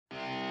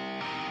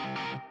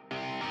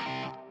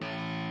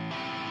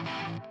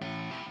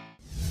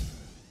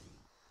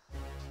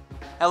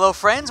Hello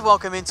friends,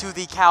 welcome into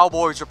the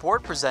Cowboys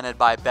Report presented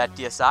by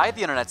BetDSI,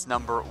 the internet's #1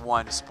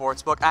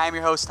 sportsbook. I am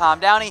your host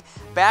Tom Downey,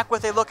 back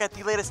with a look at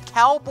the latest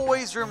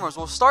Cowboys rumors.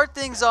 We'll start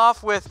things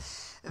off with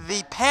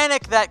the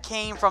panic that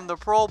came from the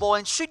Pro Bowl,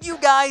 and should you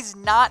guys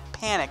not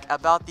panic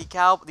about the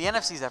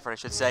NFC's effort, I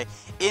should say,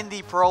 in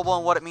the Pro Bowl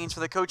and what it means for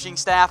the coaching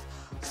staff?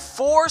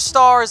 4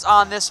 stars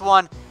on this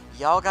one.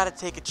 Y'all got to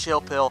take a chill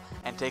pill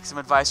and take some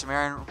advice from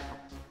Aaron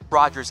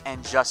Rodgers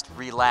and just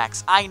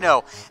relax. I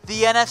know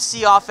the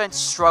NFC offense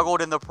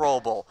struggled in the Pro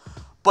Bowl,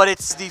 but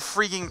it's the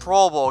freaking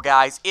Pro Bowl,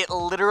 guys. It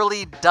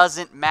literally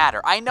doesn't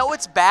matter. I know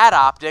it's bad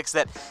optics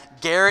that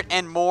Garrett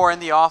and Moore in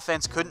the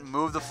offense couldn't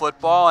move the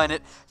football, and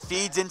it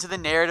feeds into the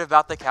narrative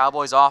about the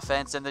Cowboys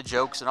offense, and the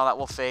jokes and all that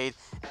will fade.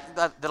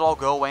 That'll all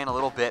go away in a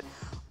little bit.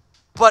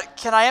 But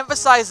can I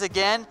emphasize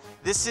again,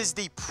 this is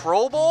the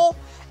Pro Bowl?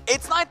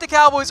 It's not like the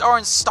Cowboys are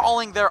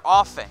installing their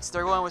offense.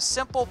 They're going with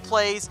simple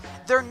plays.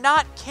 They're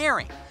not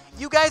caring.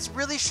 You guys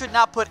really should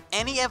not put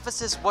any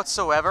emphasis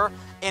whatsoever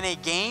in a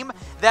game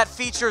that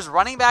features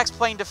running backs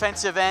playing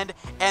defensive end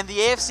and the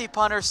AFC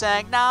punter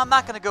saying, nah, I'm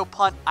not going to go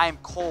punt. I'm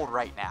cold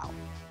right now.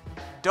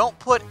 Don't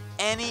put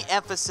any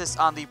emphasis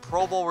on the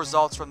Pro Bowl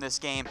results from this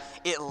game.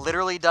 It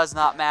literally does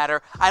not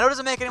matter. I know it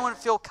doesn't make anyone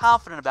feel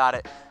confident about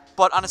it,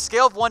 but on a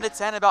scale of 1 to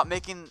 10 about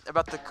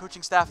the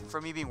coaching staff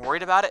for me being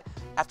worried about it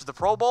after the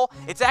Pro Bowl,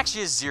 it's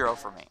actually a 0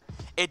 for me.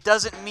 It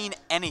doesn't mean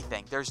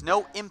anything. There's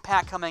no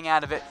impact coming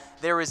out of it.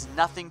 There is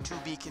nothing to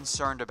be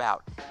concerned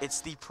about.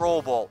 It's the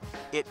Pro Bowl.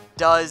 It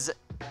does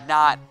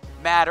not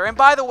matter. And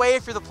by the way,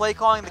 if you're the play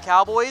calling the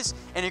Cowboys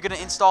and you're going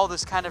to install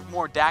this kind of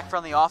more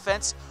Dak-friendly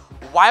offense,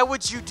 why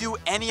would you do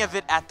any of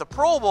it at the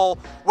Pro Bowl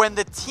when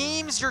the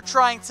teams you're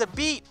trying to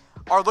beat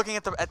are looking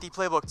at the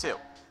playbook too?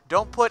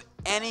 Don't put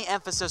any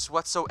emphasis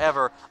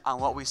whatsoever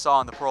on what we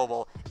saw in the Pro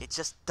Bowl. It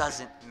just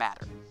doesn't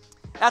matter.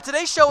 Now,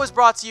 today's show is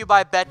brought to you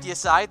by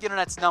BetDSI, the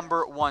internet's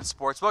 #1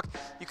 sportsbook.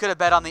 You could have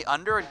bet on the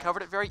under and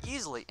covered it very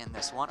easily in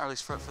this one, or at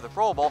least for the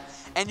Pro Bowl.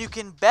 And you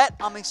can bet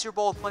on the Super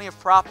Bowl with plenty of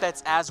prop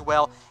bets as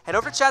well. Head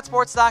over to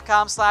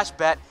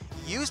chatsports.com/bet.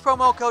 Use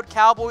promo code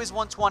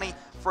Cowboys120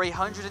 for a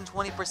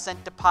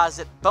 120%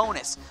 deposit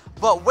bonus.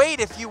 But wait,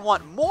 if you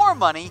want more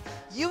money,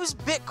 use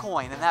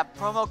Bitcoin, and that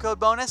promo code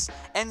bonus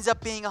ends up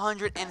being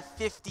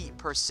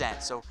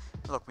 150%. So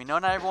look, we know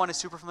not everyone is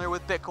super familiar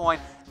with Bitcoin.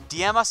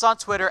 DM us on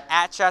Twitter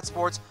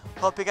 @ChatSports.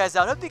 Help you guys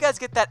out. Hope you guys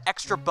get that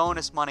extra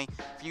bonus money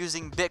for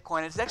using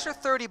Bitcoin. It's an extra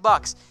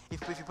 $30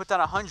 if you put down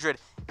 100,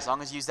 as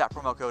long as you use that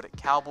promo code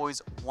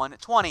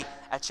Cowboys120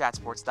 at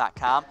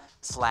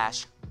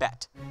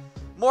chatsports.com/bet.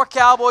 More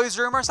Cowboys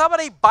rumors. How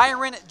about a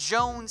Byron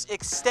Jones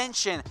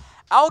extension?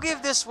 I'll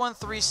give this one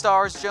 3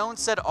 stars.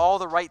 Jones said all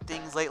the right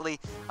things lately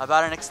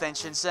about an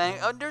extension,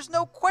 saying there's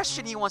no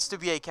question he wants to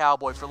be a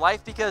Cowboy for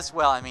life because,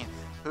 well, I mean,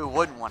 who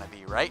wouldn't want to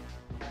be, right?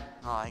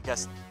 Well, I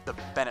guess the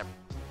Bennett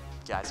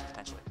guys,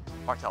 potentially.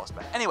 Martellus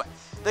Bennett. Anyway,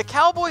 the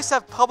Cowboys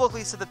have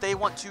publicly said that they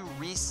want to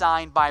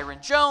re-sign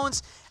Byron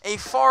Jones, a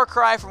far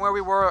cry from where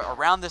we were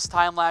around this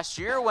time last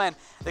year when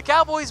the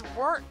Cowboys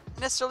weren't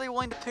necessarily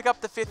willing to pick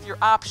up the 5th-year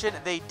option.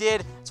 They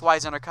did. That's why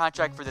he's under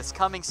contract for this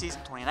coming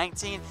season,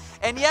 2019.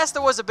 And yes,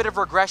 there was a bit of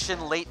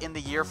regression late in the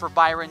year for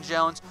Byron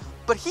Jones,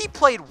 but he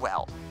played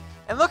well.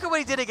 And look at what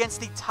he did against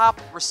the top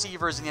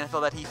receivers in the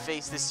NFL that he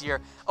faced this year.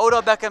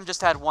 Odell Beckham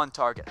just had 1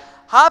 target.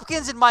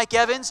 Hopkins and Mike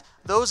Evans,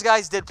 those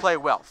guys did play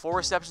well. 4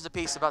 receptions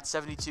apiece, about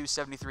 72,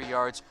 73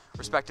 yards,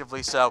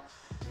 respectively. So,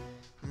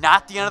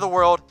 not the end of the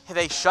world.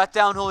 They shut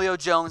down Julio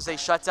Jones. They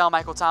shut down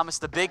Michael Thomas.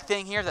 The big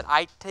thing here that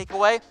I take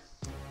away,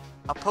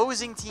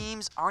 opposing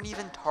teams aren't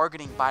even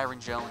targeting Byron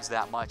Jones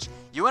that much.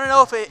 You want to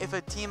know if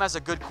a team has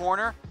a good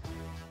corner?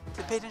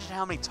 Pay attention to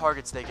how many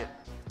targets they get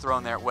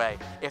thrown their way.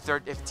 If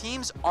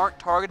teams aren't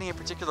targeting a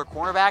particular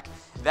cornerback,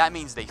 that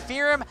means they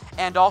fear him,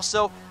 and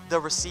also the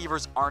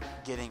receivers aren't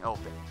getting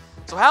open.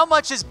 So how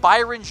much is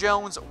Byron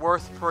Jones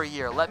worth per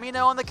year? Let me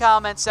know in the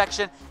comments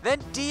section.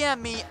 Then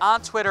DM me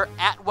on Twitter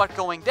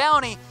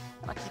 @WhatGoingDowney,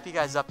 and I'll keep you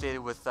guys updated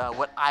with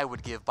what I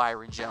would give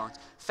Byron Jones,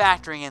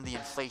 factoring in the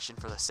inflation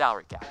for the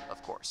salary cap,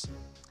 of course.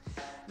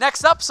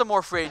 Next up, some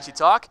more free agency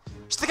talk.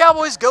 Should the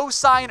Cowboys go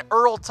sign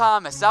Earl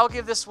Thomas? I'll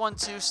give this one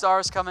 2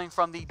 stars, coming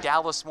from the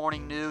Dallas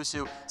Morning News,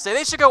 who say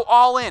they should go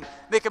all in,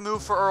 make a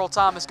move for Earl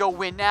Thomas, go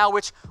win now,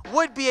 which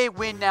would be a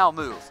win now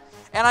move.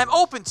 And I'm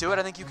open to it.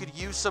 I think you could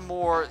use some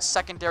more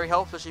secondary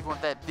help, especially if you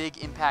want that big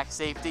impact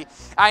safety.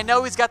 I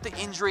know he's got the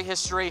injury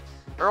history.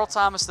 Earl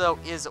Thomas, though,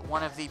 is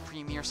one of the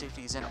premier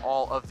safeties in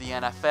all of the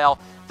NFL.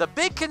 The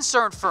big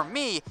concern for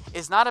me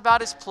is not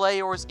about his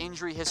play or his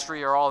injury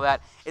history or all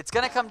that. It's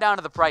going to come down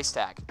to the price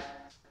tag.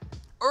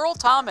 Earl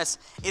Thomas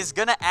is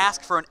going to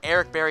ask for an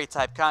Eric Berry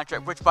type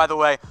contract, which, by the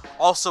way,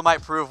 also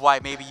might prove why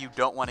maybe you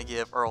don't want to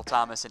give Earl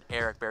Thomas an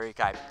Eric Berry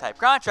type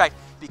contract,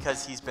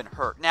 because he's been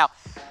hurt. Now,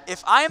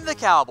 if I am the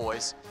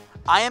Cowboys,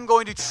 I am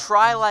going to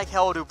try like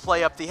hell to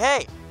play up the,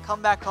 hey,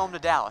 come back home to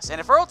Dallas.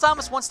 And if Earl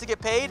Thomas wants to get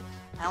paid,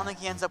 I don't think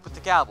he ends up with the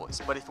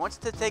Cowboys. But if he wants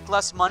to take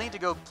less money to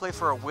go play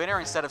for a winner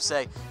instead of,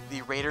 say,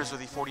 the Raiders or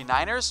the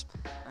 49ers,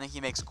 I think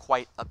he makes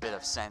quite a bit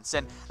of sense.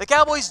 And the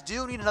Cowboys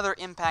do need another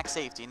impact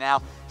safety.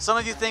 Now, some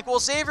of you think, well,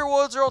 Xavier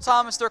Woods, Earl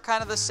Thomas, they're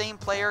kind of the same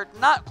player.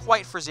 Not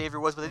quite for Xavier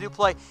Woods, but they do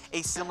play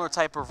a similar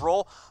type of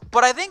role.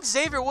 But I think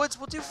Xavier Woods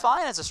will do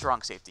fine as a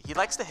strong safety. He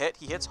likes to hit.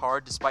 He hits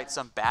hard despite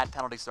some bad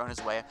penalties thrown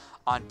his way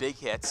on big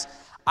hits.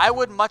 I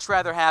would much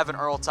rather have an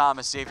Earl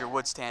Thomas-Xavier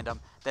Woods tandem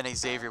than a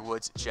Xavier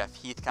Woods-Jeff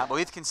Heath combo.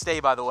 Heath can stay,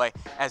 by the way,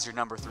 as your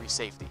number 3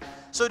 safety.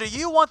 So do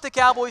you want the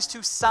Cowboys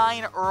to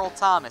sign Earl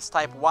Thomas?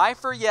 Type Y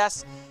for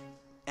yes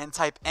and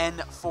type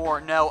N for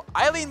no.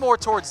 I lean more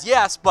towards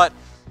yes, but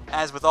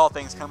as with all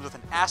things, comes with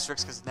an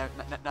asterisk because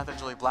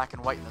nothing's really black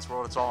and white in this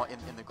world. It's all in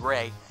the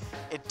gray.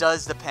 It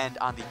does depend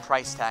on the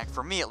price tag,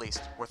 for me at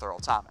least, with Earl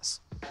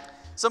Thomas.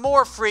 Some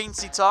more free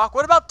agency talk.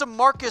 What about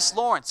DeMarcus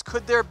Lawrence?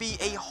 Could there be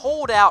a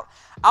holdout?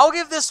 I'll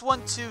give this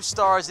one 2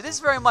 stars. It is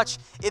very much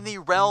in the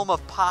realm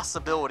of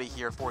possibility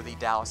here for the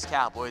Dallas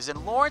Cowboys.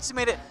 And Lawrence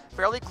made it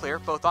fairly clear,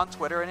 both on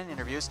Twitter and in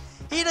interviews,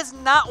 he does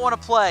not want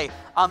to play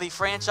on the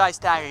franchise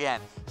tag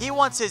again. He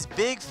wants his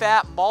big,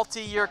 fat,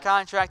 multi-year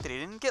contract that he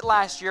didn't get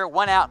last year,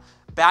 went out,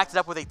 backed it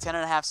up with a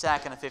 10.5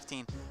 sack and a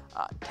 15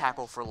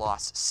 tackle for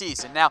loss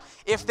season. Now,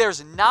 if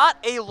there's not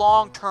a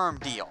long-term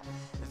deal,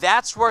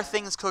 that's where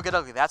things could get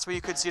ugly. That's where you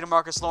could see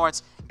DeMarcus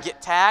Lawrence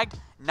get tagged,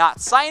 not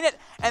sign it,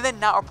 and then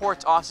not report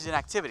to offseason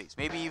activities.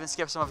 Maybe even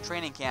skip some of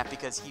training camp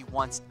because he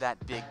wants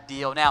that big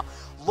deal. Now,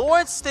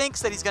 Lawrence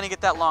thinks that he's going to get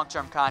that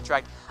long-term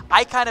contract.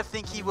 I kind of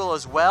think he will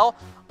as well,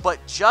 but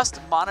just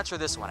monitor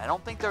this one. I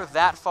don't think they're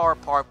that far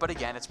apart, but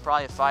again, it's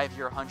probably a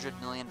 5-year, $100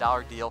 million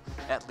deal,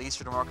 at least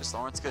for DeMarcus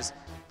Lawrence, because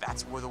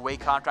that's where the way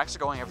contracts are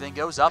going. Everything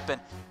goes up,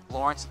 and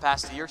Lawrence the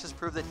past 2 years has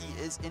proved that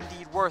he is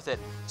indeed worth it.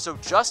 So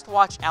just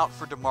watch out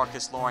for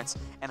DeMarcus Lawrence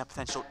and a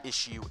potential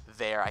issue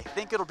there. I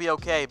think it'll be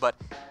okay, but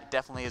it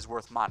definitely is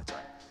worth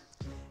monitoring.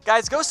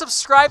 Guys, go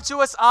subscribe to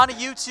us on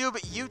YouTube,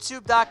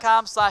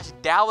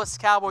 youtube.com/Dallas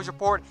Cowboys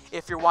Report.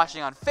 If you're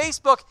watching on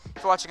Facebook,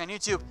 if you're watching on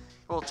YouTube,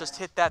 we'll just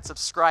hit that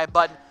subscribe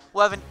button.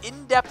 We'll have an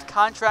in-depth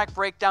contract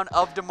breakdown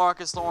of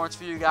DeMarcus Lawrence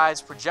for you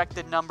guys,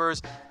 projected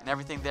numbers, and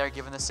everything there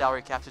given the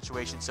salary cap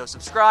situation. So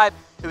subscribe.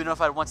 You'll be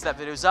notified once that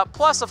video is up.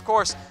 Plus, of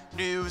course,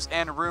 news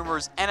and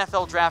rumors,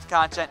 NFL draft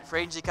content,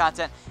 free agency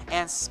content,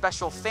 and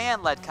special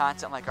fan-led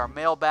content like our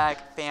mailbag,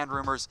 fan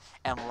rumors,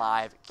 and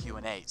live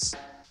Q&As.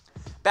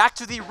 Back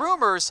to the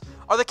rumors.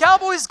 Are the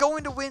Cowboys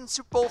going to win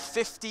Super Bowl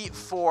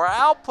 54?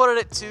 I'll put it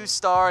at 2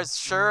 stars.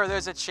 Sure,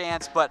 there's a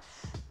chance, but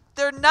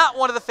they're not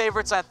one of the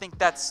favorites. I think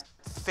that's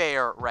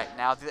fair right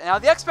now. Now,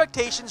 the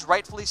expectations,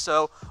 rightfully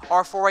so,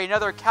 are for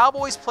another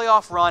Cowboys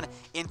playoff run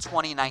in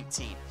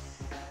 2019.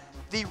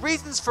 The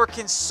reasons for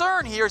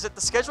concern here is that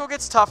the schedule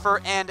gets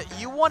tougher, and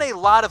you won a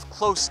lot of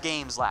close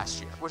games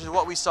last year, which is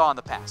what we saw in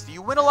the past.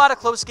 You win a lot of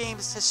close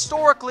games.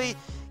 Historically,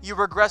 you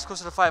regress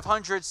closer to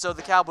 500, so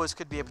the Cowboys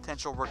could be a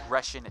potential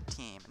regression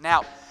team.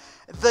 Now,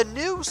 the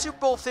new Super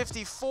Bowl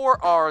 54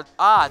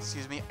 odds,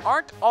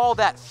 aren't all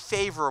that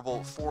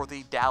favorable for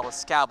the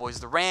Dallas Cowboys.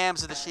 The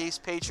Rams, the Chiefs,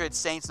 Patriots,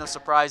 Saints, no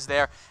surprise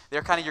there.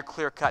 They're kind of your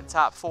clear-cut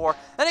top 4.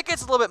 Then it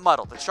gets a little bit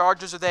muddled. The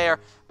Chargers are there,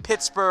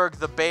 Pittsburgh,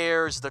 the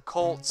Bears, the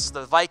Colts,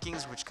 the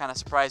Vikings, which kind of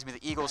surprised me, the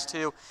Eagles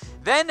too.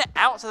 Then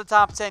out to the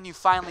top 10, you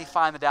finally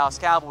find the Dallas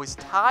Cowboys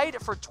tied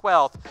for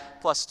 12th,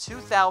 plus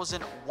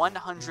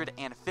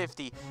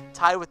 2,150,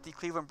 tied with the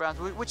Cleveland Browns,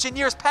 which in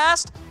years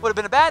past would have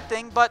been a bad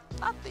thing, but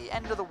not the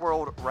end of the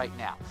world right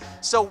now.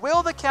 So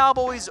will the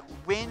Cowboys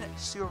win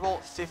Super Bowl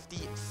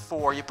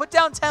 54? You put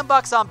down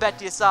 $10 on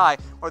BetDSI,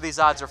 where these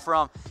odds are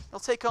from. You'll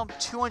take home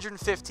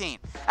 $215.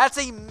 That's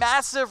a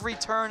massive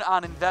return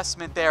on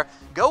investment there.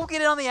 Go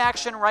get in on the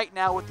action right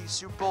now with the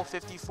Super Bowl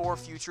 54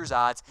 futures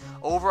odds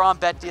over on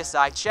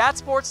BetDSI.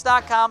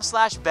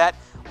 Chatsports.com/bet.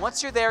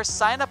 Once you're there,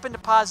 sign up and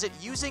deposit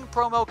using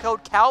promo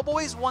code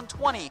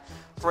Cowboys120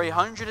 for a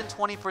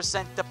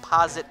 120%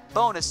 deposit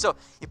bonus. So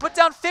you put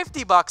down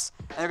 $50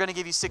 and they're going to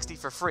give you $60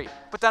 for free.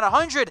 Put down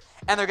 $100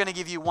 and they're going to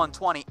give you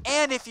 $120.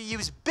 And if you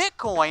use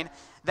Bitcoin,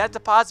 that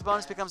deposit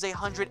bonus becomes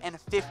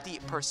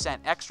 150%,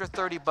 extra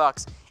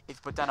 $30 if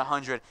you put down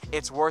 $100.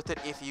 It's worth it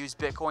if you use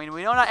Bitcoin.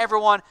 We know not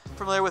everyone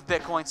familiar with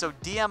Bitcoin, so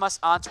DM us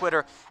on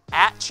Twitter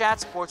at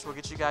ChatSports. We'll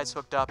get you guys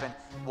hooked up and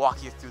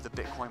walk you through the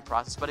Bitcoin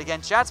process. But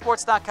again,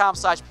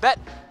 chatsports.com/bet.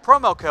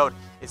 Promo code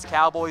is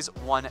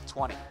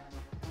Cowboys120.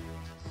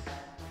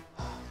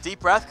 Deep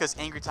breath, because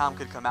Angry Tom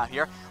could come out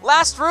here.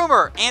 Last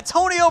rumor,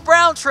 Antonio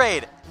Brown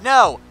trade.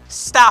 No,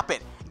 stop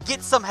it.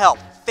 Get some help.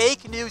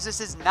 Fake news.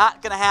 This is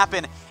not going to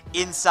happen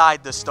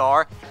inside the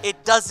Star.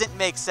 It doesn't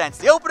make sense.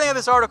 The opening of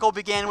this article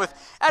began with,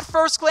 at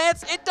first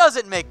glance, it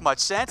doesn't make much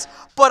sense,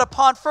 but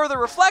upon further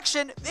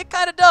reflection, it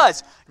kind of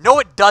does. No,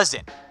 it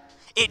doesn't.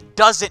 It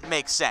doesn't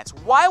make sense.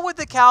 Why would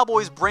the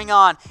Cowboys bring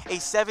on a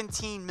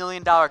 $17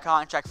 million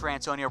contract for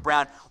Antonio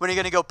Brown when you're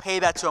going to go pay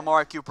that to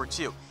Amari Cooper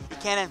too? You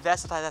can't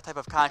invest that type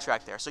of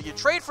contract there. So you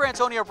trade for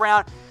Antonio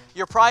Brown,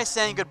 you're probably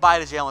saying goodbye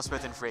to Jalen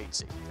Smith in free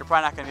agency. You're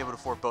probably not going to be able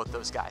to afford both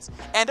those guys.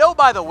 And oh,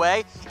 by the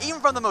way, even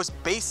from the most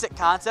basic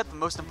concept, the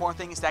most important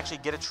thing is to actually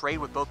get a trade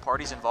with both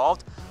parties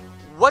involved.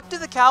 What do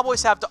the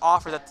Cowboys have to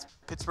offer that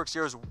Pittsburgh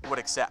Steelers would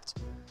accept?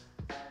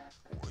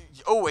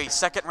 Oh, a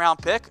second-round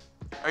pick?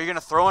 Are you going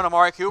to throw in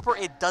Amari Cooper?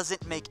 It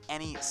doesn't make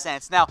any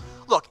sense. Now,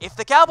 look, if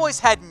the Cowboys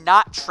had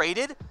not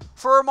traded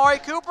for Amari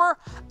Cooper,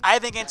 I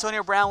think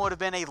Antonio Brown would have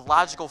been a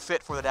logical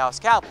fit for the Dallas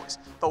Cowboys.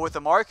 But with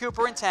Amari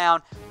Cooper in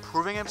town,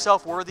 proving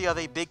himself worthy of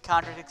a big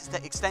contract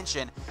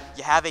extension,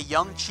 you have a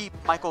young, cheap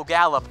Michael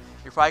Gallup.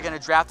 You're probably going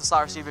to draft the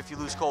slot receiver if you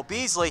lose Cole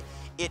Beasley.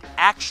 It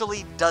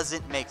actually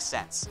doesn't make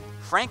sense.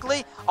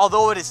 Frankly,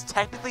 although it is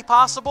technically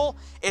possible,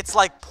 it's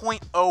like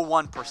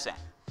 0.01%.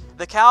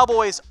 The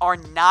Cowboys are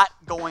not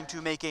going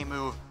to make a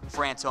move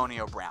for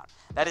Antonio Brown.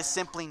 That is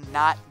simply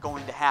not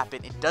going to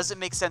happen. It doesn't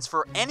make sense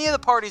for any of the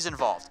parties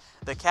involved.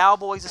 The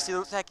Cowboys, the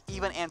Steelers, heck,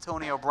 even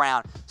Antonio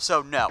Brown.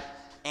 So no,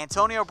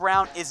 Antonio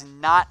Brown is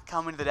not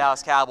coming to the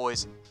Dallas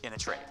Cowboys in a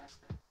trade.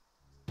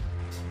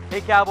 Hey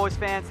Cowboys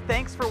fans,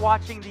 thanks for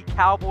watching the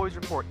Cowboys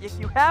Report. If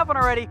you haven't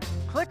already,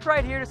 click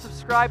right here to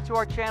subscribe to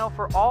our channel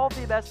for all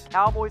the best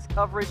Cowboys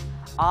coverage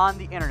on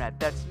the internet.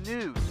 That's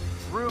news,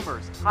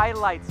 rumors,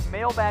 highlights,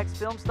 mailbags,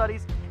 film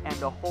studies,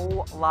 and a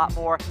whole lot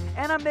more.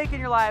 And I'm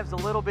making your lives a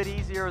little bit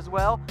easier as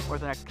well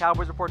with the next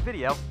Cowboys Report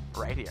video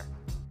right here.